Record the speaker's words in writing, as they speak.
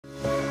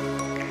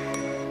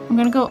I'm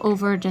going to go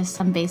over just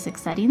some basic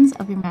settings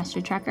of your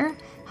mastery tracker,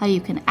 how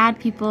you can add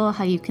people,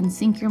 how you can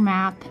sync your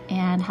map,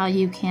 and how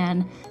you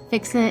can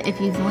fix it if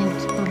you've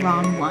linked the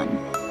wrong one.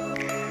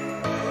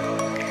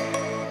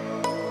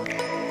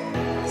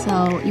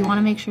 So you want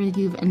to make sure that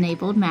you've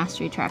enabled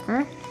mastery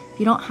tracker. If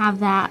you don't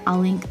have that, I'll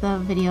link the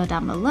video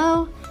down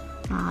below.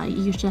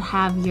 You should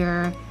have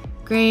your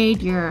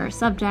grade, your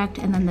subject,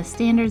 and then the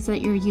standards that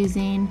you're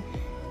using.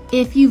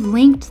 If you've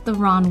linked the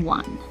wrong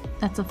one,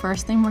 that's the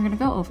first thing we're going to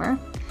go over.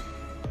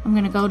 I'm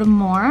going to go to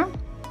more,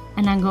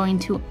 and I'm going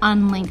to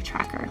unlink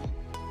tracker.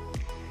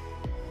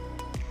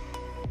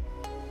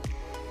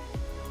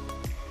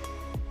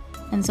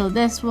 And so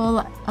this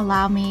will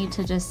allow me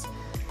to just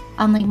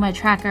unlink my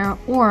tracker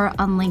or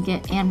unlink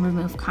it and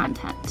remove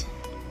content.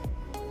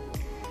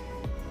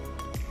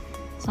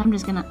 So I'm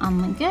just going to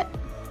unlink it.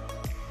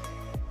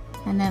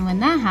 And then when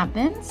that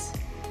happens,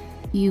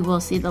 you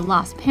will see the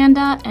lost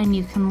panda and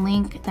you can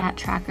link that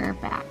tracker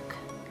back.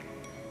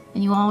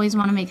 And you always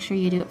want to make sure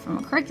you do it from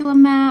a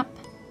curriculum map.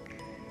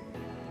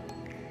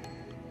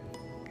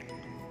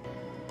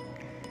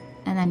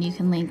 And then you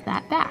can link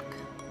that back.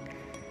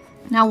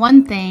 Now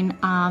one thing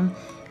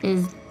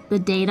is the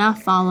data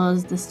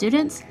follows the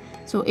students.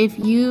 So if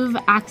you've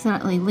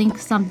accidentally linked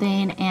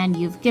something and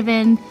you've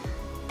given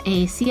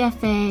a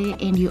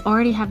CFA and you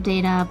already have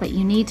data, but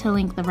you need to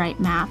link the right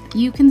map,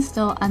 you can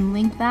still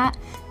unlink that.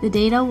 The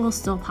data will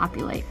still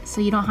populate. So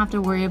you don't have to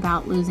worry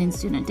about losing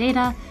student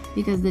data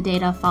because the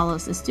data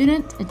follows the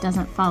student. It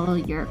doesn't follow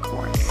your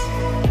course.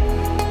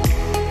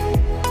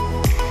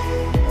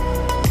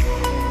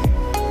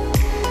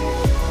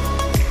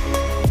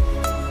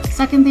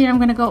 Second thing I'm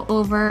going to go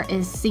over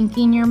is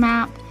syncing your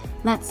map.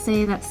 Let's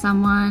say that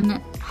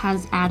someone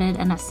has added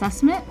an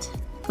assessment.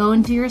 Go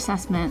into your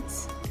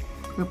assessments,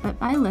 group it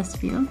by list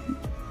view.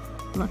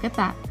 Look at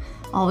that.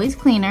 Always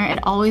cleaner. It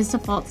always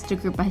defaults to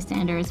group by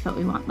standards, but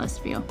we want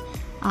list view.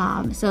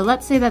 So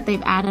let's say that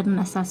they've added an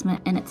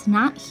assessment and it's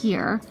not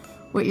here.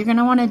 What you're going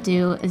to want to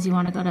do is you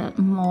want to go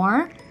to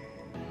more,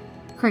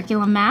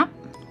 curriculum map,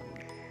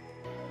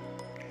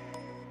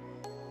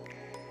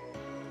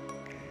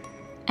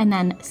 and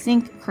then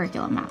sync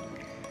curriculum map.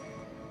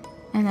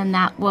 And then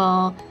that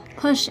will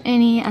push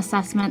any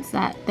assessments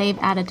that they've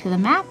added to the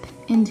map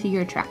into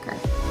your tracker.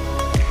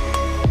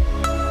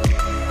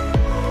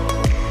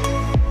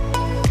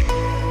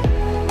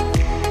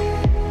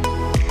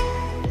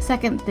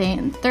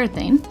 Third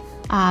thing,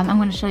 I'm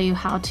going to show you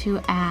how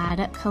to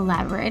add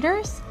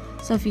collaborators.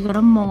 So if you go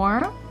to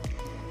more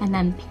and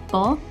then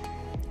people,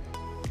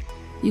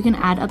 you can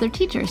add other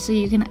teachers. So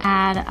you can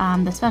add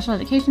the special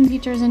education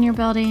teachers in your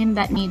building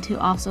that need to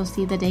also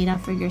see the data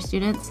for your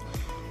students.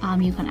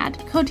 You can add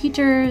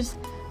co-teachers,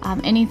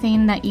 anybody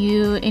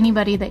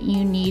that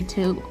you need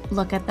to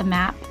look at the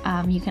map,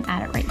 you can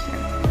add it right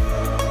here.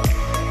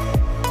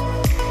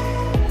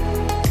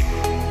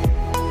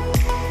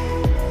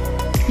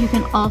 You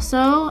can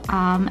also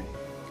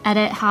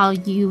edit how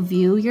you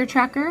view your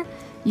tracker.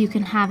 You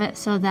can have it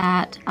so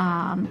that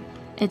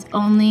it's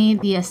only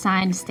the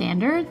assigned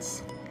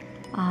standards.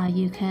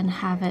 You can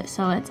have it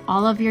so it's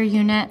all of your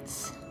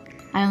units.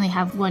 I only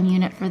have one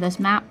unit for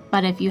this map,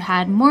 but if you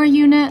had more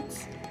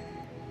units,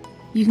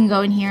 you can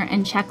go in here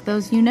and check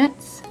those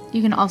units.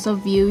 You can also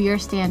view your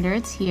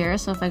standards here.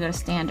 So if I go to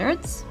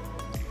standards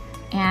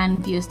and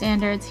view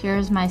standards,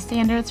 here's my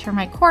standards for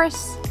my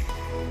course.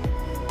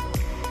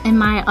 In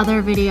my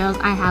other videos,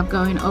 I have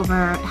going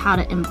over how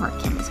to import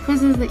Canvas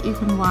quizzes that you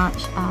can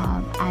watch.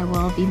 I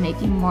will be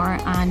making more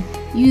on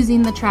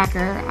using the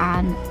tracker,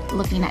 on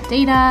looking at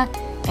data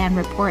and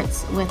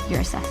reports with your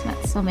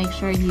assessments. So make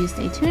sure you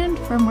stay tuned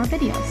for more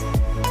videos.